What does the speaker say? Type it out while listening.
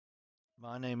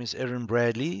My name is Erin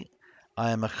Bradley. I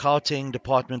am a Gauteng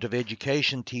Department of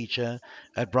Education teacher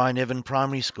at Bryneven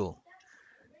Primary School.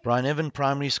 Bryneven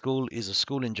Primary School is a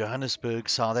school in Johannesburg,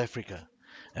 South Africa,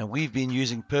 and we've been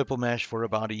using Purple Mash for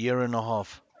about a year and a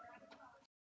half.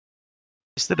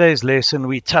 Yesterday's lesson,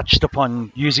 we touched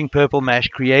upon using Purple Mash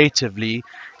creatively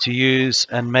to use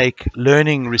and make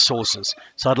learning resources.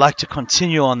 So I'd like to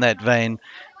continue on that vein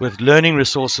with learning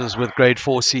resources with grade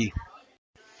 4C.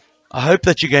 I hope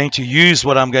that you're going to use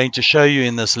what I'm going to show you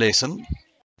in this lesson.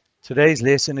 Today's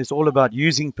lesson is all about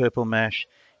using Purple Mash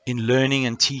in learning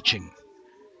and teaching.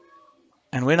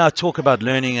 And when I talk about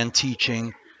learning and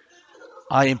teaching,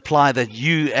 I imply that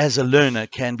you as a learner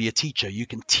can be a teacher. You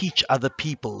can teach other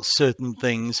people certain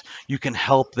things. You can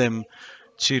help them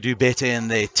to do better in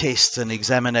their tests and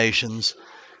examinations.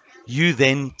 You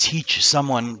then teach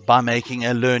someone by making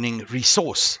a learning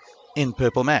resource in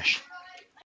Purple Mash.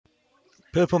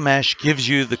 Purple Mash gives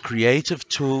you the creative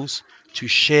tools to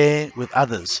share with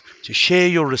others, to share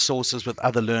your resources with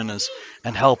other learners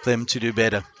and help them to do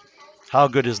better. How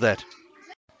good is that?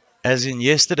 As in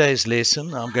yesterday's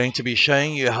lesson, I'm going to be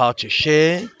showing you how to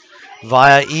share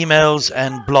via emails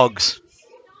and blogs.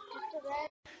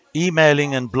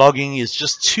 Emailing and blogging is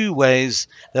just two ways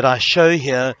that I show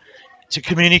here to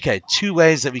communicate, two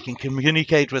ways that we can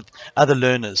communicate with other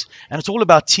learners. And it's all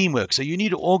about teamwork. So you need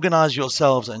to organize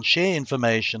yourselves and share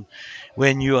information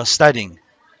when you are studying.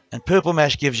 And Purple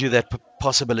Mash gives you that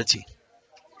possibility.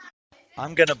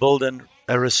 I'm going to build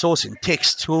a resource in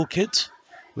Text Toolkit,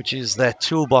 which is that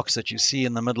toolbox that you see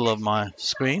in the middle of my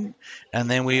screen. And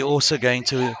then we're also going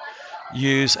to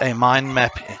use a mind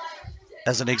map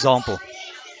as an example.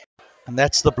 And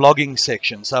that's the blogging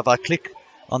section. So if I click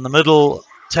on the middle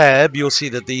tab, you'll see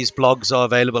that these blogs are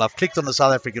available. I've clicked on the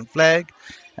South African flag,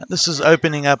 and this is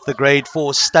opening up the grade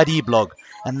 4 study blog.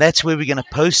 And that's where we're going to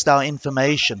post our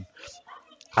information.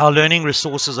 Our learning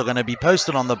resources are going to be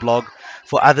posted on the blog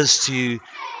for others to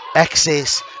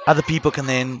access. Other people can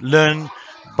then learn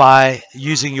by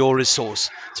using your resource.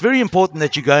 It's very important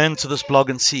that you go into this blog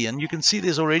and see. And you can see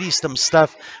there's already some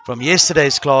stuff from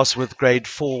yesterday's class with grade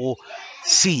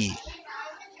 4C.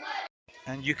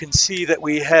 And you can see that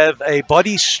we have a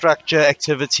body structure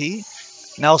activity,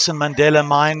 Nelson Mandela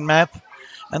mind map,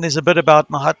 and there's a bit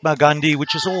about Mahatma Gandhi,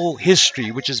 which is all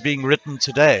history, which is being written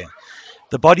today.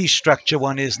 The body structure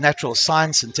one is natural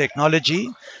science and technology,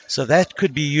 so that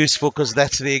could be useful because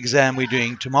that's the exam we're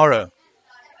doing tomorrow.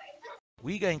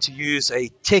 We're going to use a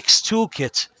text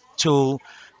toolkit tool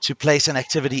to place an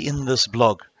activity in this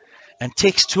blog. And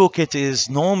text toolkit is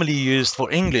normally used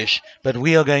for English, but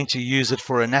we are going to use it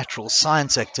for a natural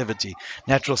science activity,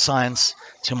 natural science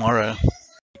tomorrow.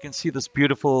 You can see this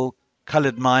beautiful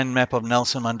colored mind map of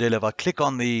Nelson Mandela. If I click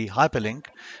on the hyperlink,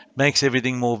 it makes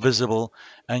everything more visible,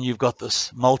 and you've got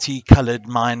this multicolored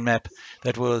mind map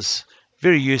that was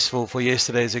very useful for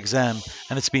yesterday's exam,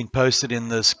 and it's been posted in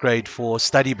this grade 4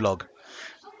 study blog,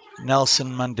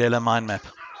 Nelson Mandela mind map.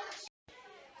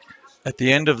 At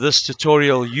the end of this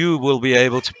tutorial, you will be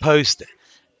able to post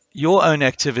your own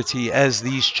activity as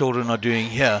these children are doing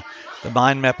here. The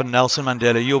mind map and Nelson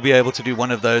Mandela, you'll be able to do one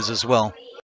of those as well.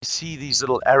 You see these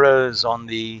little arrows on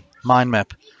the mind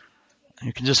map.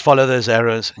 You can just follow those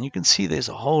arrows and you can see there's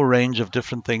a whole range of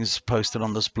different things posted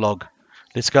on this blog.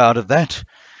 Let's go out of that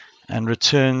and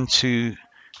return to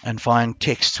and find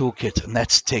Text Toolkit, and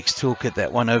that's Text Toolkit,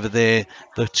 that one over there,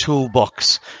 the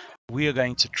toolbox. We are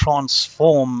going to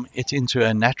transform it into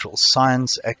a natural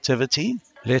science activity.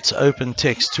 Let's open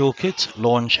Text Toolkit,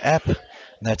 launch app,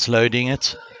 that's loading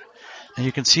it. And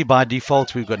you can see by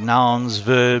default we've got nouns,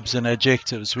 verbs, and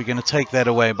adjectives. We're going to take that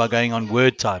away by going on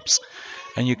word types.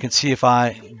 And you can see if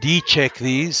I decheck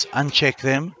these, uncheck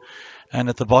them, and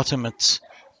at the bottom it's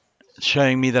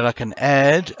showing me that I can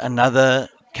add another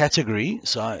category.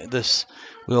 So this,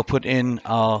 we'll put in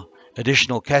our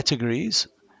additional categories.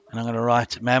 And I'm going to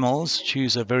write mammals,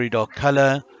 choose a very dark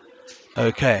color.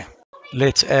 Okay,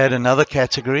 let's add another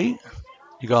category.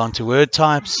 You go on to word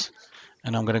types,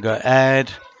 and I'm going to go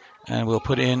add, and we'll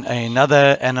put in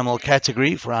another animal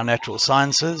category for our natural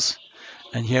sciences.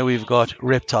 And here we've got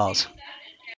reptiles.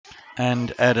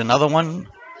 And add another one.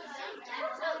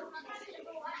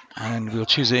 And we'll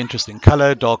choose an interesting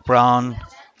color, dark brown.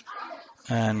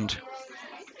 And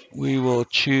we will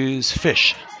choose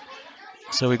fish.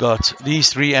 So we got these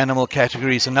three animal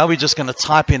categories, and now we're just going to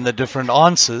type in the different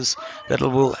answers that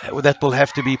will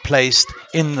have to be placed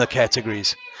in the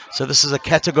categories. So this is a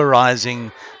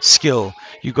categorizing skill.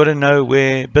 You've got to know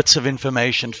where bits of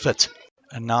information fit.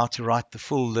 And now to write the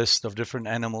full list of different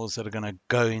animals that are going to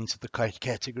go into the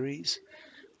categories.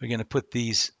 We're going to put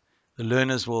these, the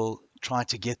learners will try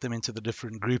to get them into the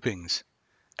different groupings,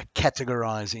 a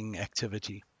categorizing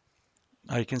activity.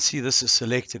 Now you can see this is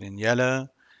selected in yellow,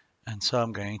 and so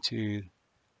I'm going to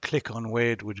click on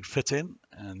where it would fit in,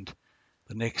 and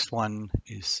the next one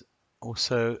is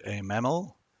also a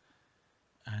mammal,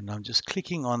 and I'm just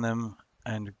clicking on them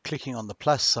and clicking on the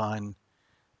plus sign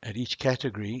at each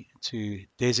category to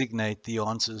designate the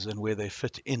answers and where they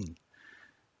fit in.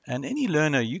 And any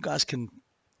learner, you guys can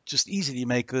just easily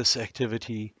make this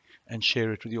activity and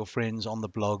share it with your friends on the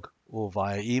blog or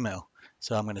via email.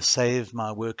 So I'm going to save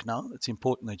my work now. It's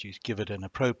important that you give it an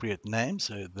appropriate name,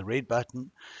 so the red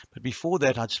button. But before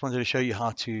that, I just wanted to show you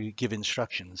how to give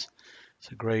instructions.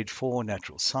 So grade 4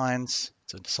 natural science.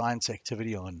 It's a science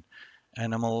activity on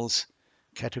animals,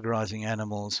 categorizing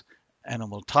animals,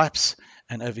 animal types.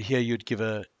 And over here, you'd give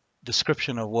a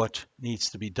description of what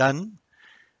needs to be done.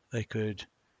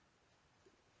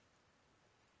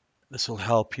 This will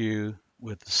help you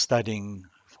with studying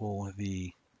for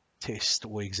the test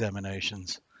or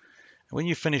examinations. When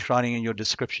you finish writing in your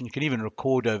description, you can even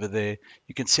record over there.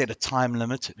 You can set a time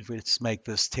limit. Let's make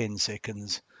this 10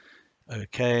 seconds.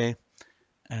 Okay.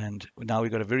 And now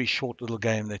we've got a very short little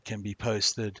game that can be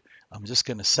posted. I'm just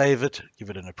going to save it, give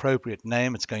it an appropriate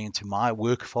name. It's going into my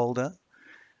work folder.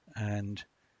 And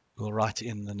we'll write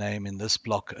in the name in this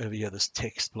block over here, this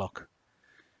text block.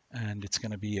 And it's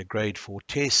going to be a grade 4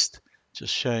 test,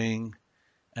 just showing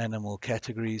animal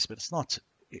categories, but it's not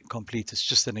complete. It's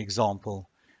just an example.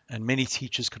 And many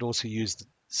teachers could also use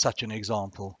such an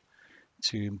example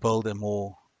to build a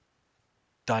more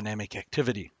dynamic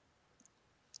activity.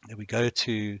 Then we go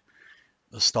to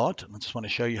the start, and I just want to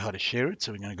show you how to share it.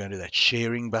 So we're going to go to that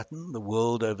sharing button, the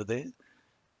world over there.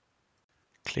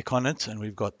 Click on it, and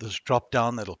we've got this drop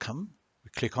down that'll come.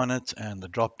 We click on it, and the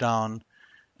drop down,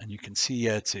 and you can see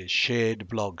here it says shared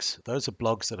blogs. Those are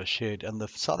blogs that are shared, and the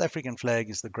South African flag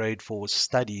is the grade 4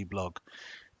 study blog,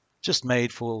 just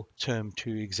made for term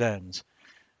 2 exams.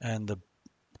 And the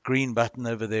green button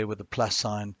over there with the plus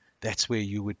sign, that's where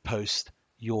you would post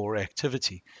your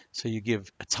activity. So you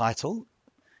give a title.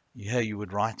 Here you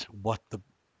would write what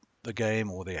the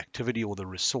game or the activity or the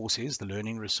resource is, the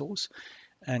learning resource.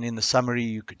 And in the summary,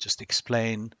 you could just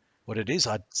explain what it is.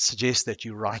 I'd suggest that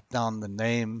you write down the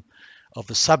name of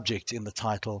the subject in the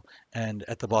title, and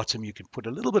at the bottom you can put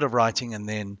a little bit of writing and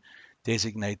then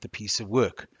designate the piece of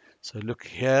work. So look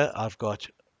here, I've got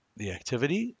the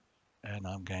activity, and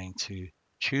I'm going to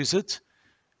choose it.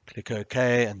 Click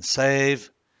OK and save,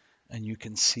 and you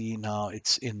can see now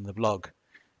it's in the blog.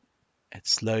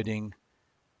 It's loading,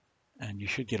 and you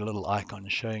should get a little icon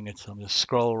showing it. So I'm going to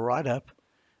scroll right up,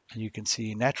 and you can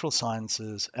see natural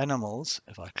sciences, animals.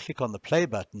 If I click on the play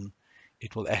button,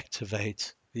 it will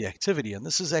activate the activity, and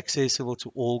this is accessible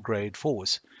to all grade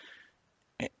 4s.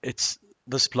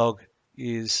 This blog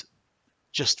is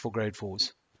just for grade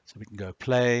 4s. So we can go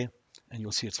play, and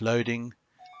you'll see it's loading,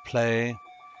 play,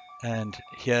 and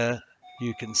here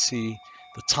you can see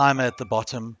the timer at the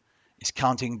bottom is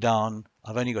counting down.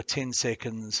 I've only got 10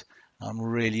 seconds. I'm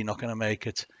really not going to make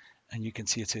it. And you can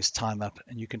see it says time up,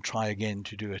 and you can try again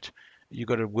to do it. You've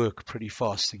got to work pretty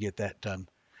fast to get that done.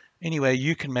 Anyway,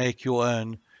 you can make your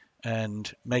own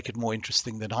and make it more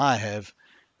interesting than I have,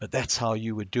 but that's how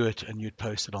you would do it, and you'd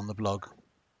post it on the blog.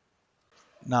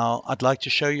 Now, I'd like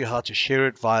to show you how to share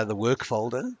it via the work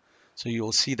folder. So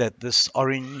you'll see that this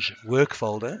orange work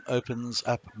folder opens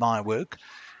up my work,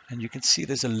 and you can see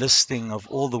there's a listing of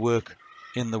all the work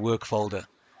in the work folder.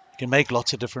 You can make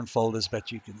lots of different folders,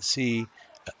 but you can see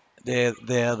there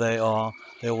they are.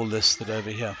 They're all listed over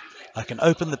here. I can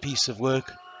open the piece of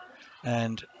work,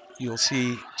 and you'll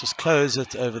see just close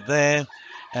it over there,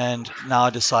 and now I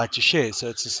decide to share. So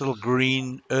it's this little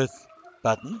green earth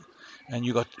button, and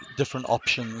you've got different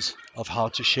options of how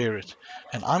to share it.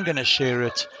 And I'm going to share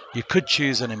it. You could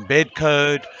choose an embed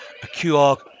code, a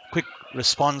QR quick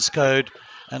response code,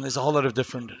 and there's a whole lot of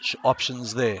different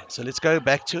options there. So let's go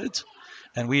back to it,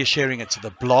 and we are sharing it to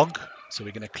the blog. So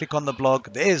we're going to click on the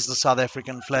blog. There's the South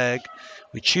African flag.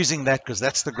 We're choosing that because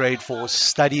that's the grade 4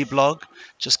 study blog.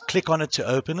 Just click on it to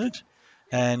open it,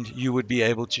 and you would be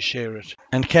able to share it.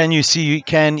 And can you see you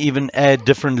can even add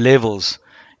different levels?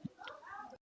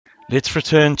 Let's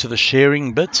return to the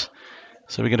sharing bit.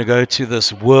 So we're going to go to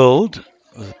this world,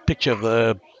 the picture of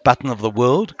the button of the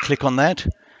world. Click on that,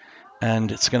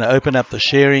 and it's going to open up the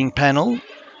sharing panel,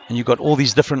 and you've got all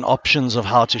these different options of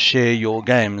how to share your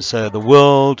games. So the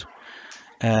world,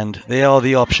 and there are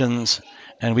the options,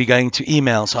 and we're going to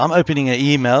email. So I'm opening an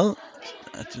email.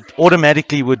 It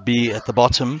automatically would be at the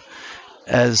bottom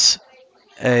as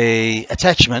a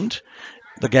attachment.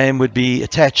 the game would be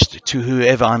attached to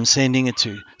whoever I'm sending it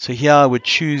to. So here I would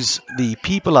choose the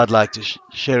people I'd like to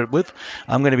share it with.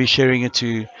 I'm going to be sharing it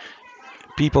to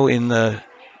people in the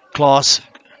class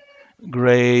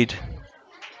grade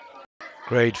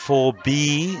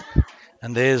 4B,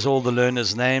 and there's all the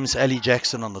learners' names. Ali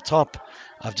Jackson on the top.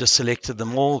 I've just selected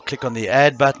them all. Click on the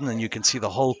add button and you can see the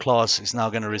whole class is now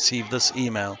going to receive this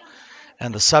email.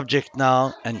 And the subject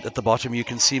now, and at the bottom you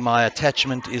can see my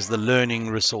attachment is the learning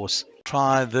resource.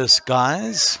 Try this,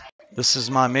 guys. This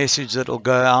is my message that will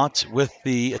go out with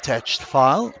the attached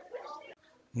file.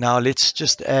 Now let's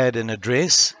just add an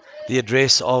address, the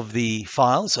address of the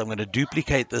file. So I'm going to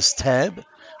duplicate this tab,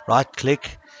 right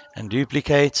click and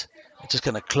duplicate. I'm just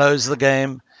going to close the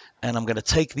game, and I'm going to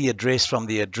take the address from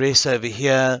the address over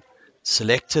here,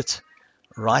 select it,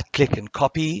 right click and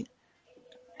copy,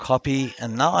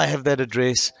 and now I have that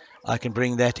address. I can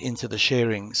bring that into the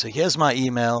sharing. So here's my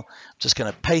email. I'm just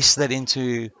going to paste that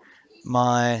into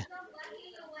my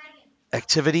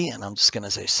activity, and I'm just going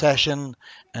to say session,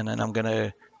 and then I'm going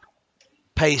to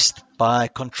paste by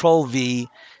Control V,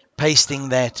 pasting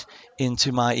that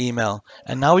into my email.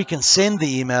 And now we can send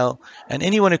the email, and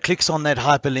anyone who clicks on that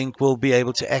hyperlink will be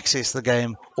able to access the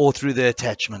game or through the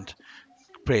attachment.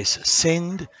 Press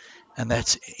send, and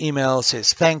that email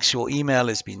says thanks, your email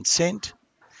has been sent.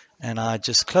 And I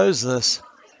just close this,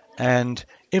 and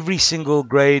every single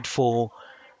grade 4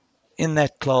 in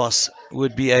that class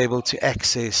would be able to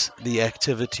access the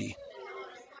activity.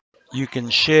 You can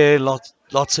share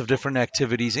lots of different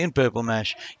activities in Purple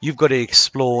Mash. You've got to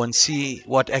explore and see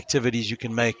what activities you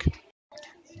can make.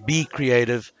 Be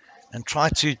creative and try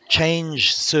to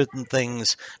change certain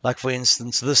things. Like, for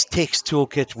instance, this text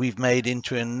toolkit we've made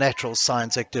into a natural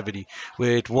science activity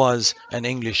where it was an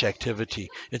English activity.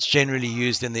 It's generally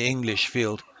used in the English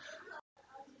field.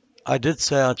 I did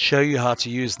say I'd show you how to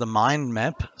use the mind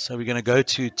map. So we're going to go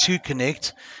to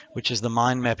connect, which is the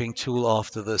mind mapping tool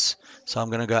after this. So I'm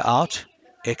going to go out,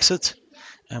 exit,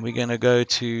 and we're going to go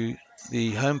to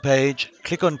the home page,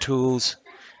 click on tools,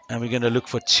 and we're going to look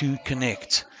for to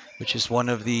connect, which is one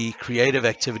of the creative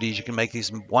activities. You can make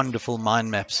these wonderful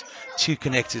mind maps. To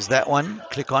connect is that one.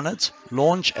 Click on it,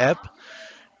 launch app.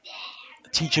 The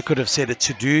teacher could have said a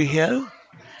to do here,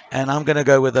 and I'm going to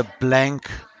go with a blank,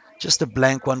 just a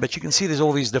blank one, but you can see there's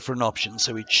all these different options.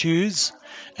 So we choose,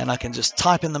 and I can just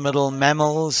type in the middle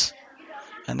mammals,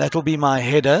 and that will be my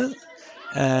header.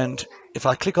 And if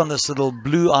I click on this little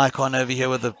blue icon over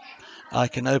here I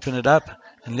can open it up,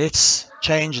 and let's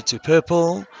change it to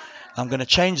purple. I'm going to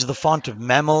change the font of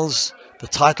mammals, the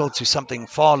title, to something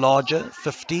far larger,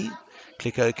 50.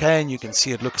 Click OK, and you can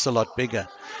see it looks a lot bigger.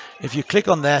 If you click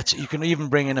on that, you can even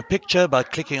bring in a picture by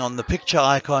clicking on the picture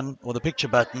icon or the picture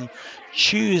button.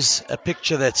 Choose a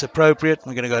picture that's appropriate.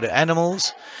 We're going to go to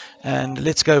animals, and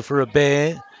let's go for a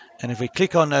bear. And if we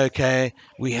click on OK,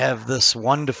 we have this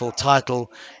wonderful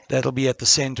title that'll be at the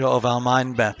center of our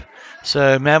mind map.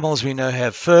 So mammals, we know,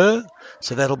 have fur,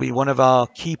 so that'll be one of our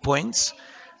key points.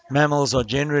 Mammals are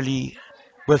generally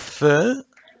with fur,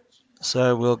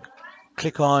 so we'll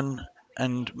click on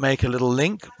and make a little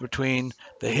link between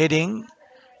the heading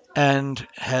and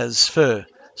has fur.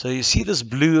 So you see this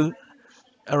blue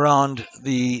around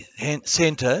the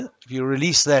center. If you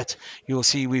release that, you'll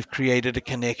see we've created a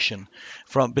connection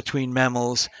between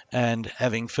mammals and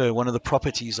having fur, one of the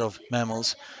properties of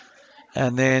mammals.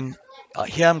 And then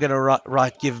here I'm going to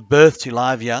write give birth to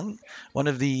live young. One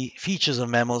of the features of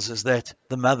mammals is that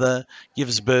the mother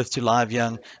gives birth to live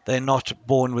young. They're not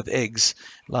born with eggs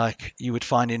like you would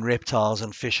find in reptiles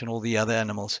and fish and all the other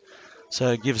animals.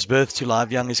 So gives birth to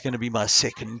live young is going to be my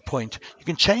second point. You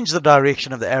can change the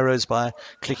direction of the arrows by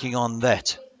clicking on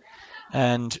that.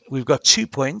 And we've got 2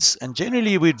 points, and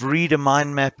generally we'd read a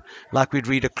mind map like we'd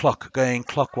read a clock going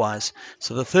clockwise.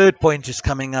 So the third point is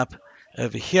coming up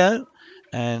over here,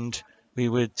 and we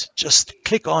would just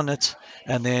click on it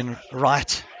and then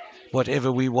write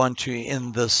whatever we want to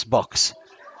in this box.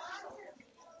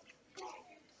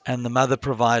 And the mother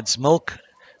provides milk.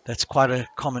 That's quite a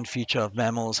common feature of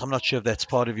mammals. I'm not sure if that's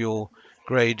part of your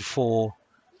grade 4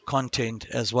 content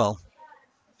as well.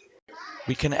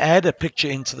 We can add a picture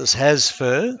into this has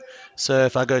fur. So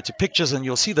if I go to pictures, and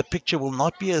you'll see the picture will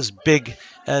not be as big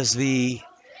as the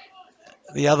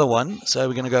other one. So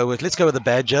we're going to go with, let's go with the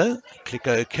badger. Click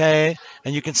OK,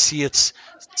 and you can see it's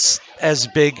as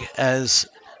big as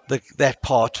that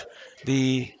part.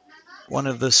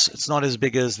 It's not as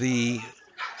big as the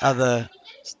other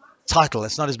title.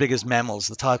 It's not as big as mammals,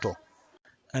 the title.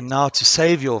 And now to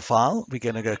save your file, we're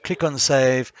going to go click on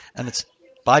save, and it's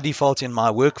by default in my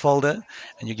work folder,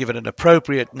 and you give it an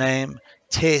appropriate name,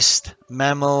 test,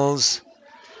 mammals,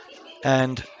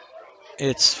 and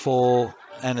it's for,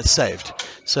 and it's saved.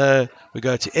 So we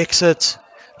go to exit.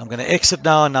 I'm going to exit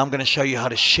now, and I'm going to show you how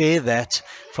to share that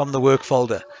from the work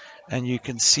folder. And you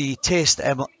can see test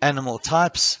animal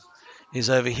types is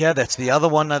over here. That's the other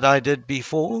one that I did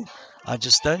before. I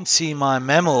just don't see my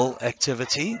mammal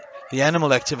activity, the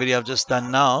animal activity I've just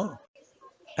done now.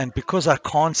 And because I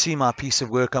can't see my piece of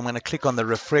work, I'm going to click on the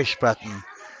refresh button.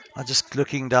 I'm just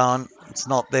looking down, it's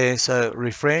not there, so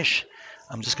refresh.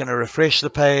 I'm just going to refresh the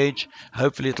page.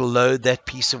 Hopefully it'll load that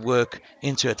piece of work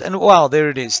into it. And wow, there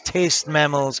it is, test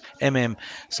mammals MM.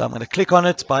 So I'm going to click on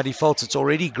it. By default, it's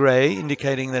already gray,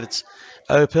 indicating that it's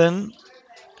open.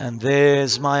 And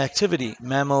there's my activity,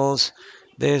 mammals.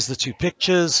 There's the two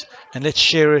pictures. And let's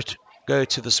share it. Go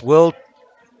to this world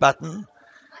button.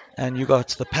 And you got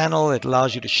the panel that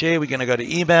allows you to share. We're going to go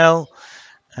to email.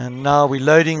 And now we're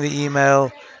loading the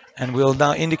email, and we'll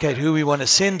now indicate who we want to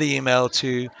send the email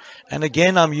to. And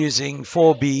again, I'm using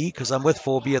 4B because I'm with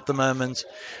 4B at the moment.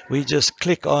 We just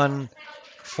click on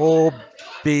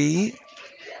 4B,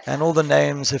 and all the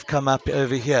names have come up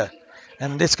over here.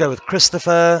 And let's go with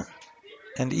Christopher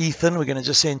and Ethan. We're going to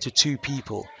just send to 2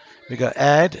 people. We go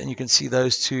add, and you can see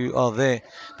those 2 are there,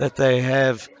 that they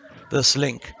have this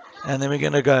link. And then we're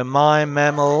going to go my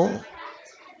mammal,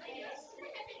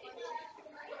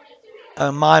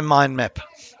 my mind map,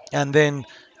 and then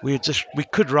we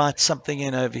could write something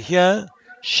in over here,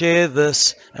 share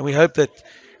this, and we hope that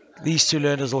these 2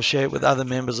 learners will share it with other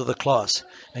members of the class.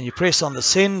 And you press on the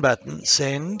send button,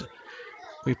 send.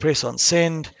 We press on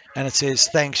send, and it says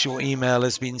thanks, your email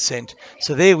has been sent.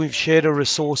 So there we've shared a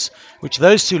resource which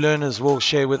those 2 learners will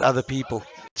share with other people.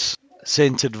 It's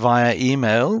sent it via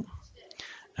email,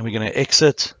 and we're going to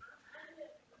exit.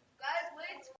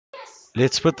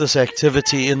 Let's put this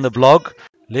activity in the blog.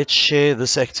 Let's share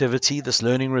this activity, this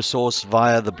learning resource,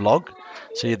 via the blog.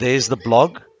 So there's the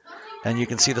blog, and you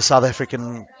can see the South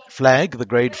African flag, the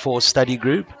grade 4 study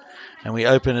group. And we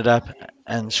open it up,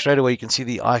 and straight away you can see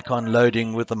the icon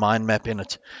loading with the mind map in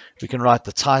it. We can write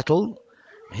the title.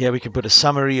 Here we can put a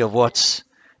summary of what's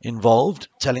involved,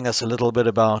 telling us a little bit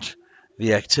about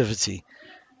the activity.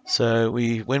 So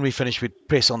when we finish, we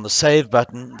press on the save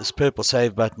button, this purple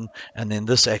save button, and then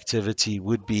this activity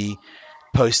would be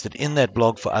posted in that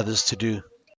blog for others to do.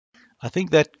 I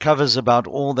think that covers about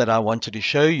all that I wanted to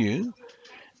show you.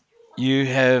 You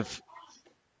have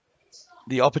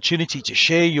the opportunity to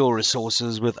share your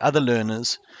resources with other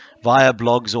learners via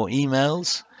blogs or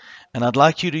emails. And I'd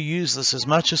like you to use this as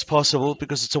much as possible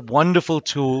because it's a wonderful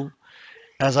tool.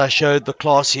 As I showed the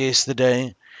class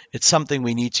yesterday, it's something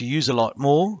we need to use a lot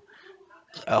more.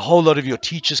 A whole lot of your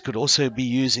teachers could also be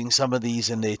using some of these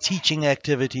in their teaching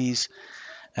activities,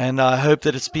 and I hope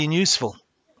that it's been useful.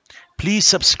 Please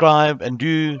subscribe and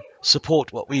do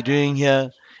support what we're doing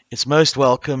here. It's most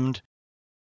welcomed.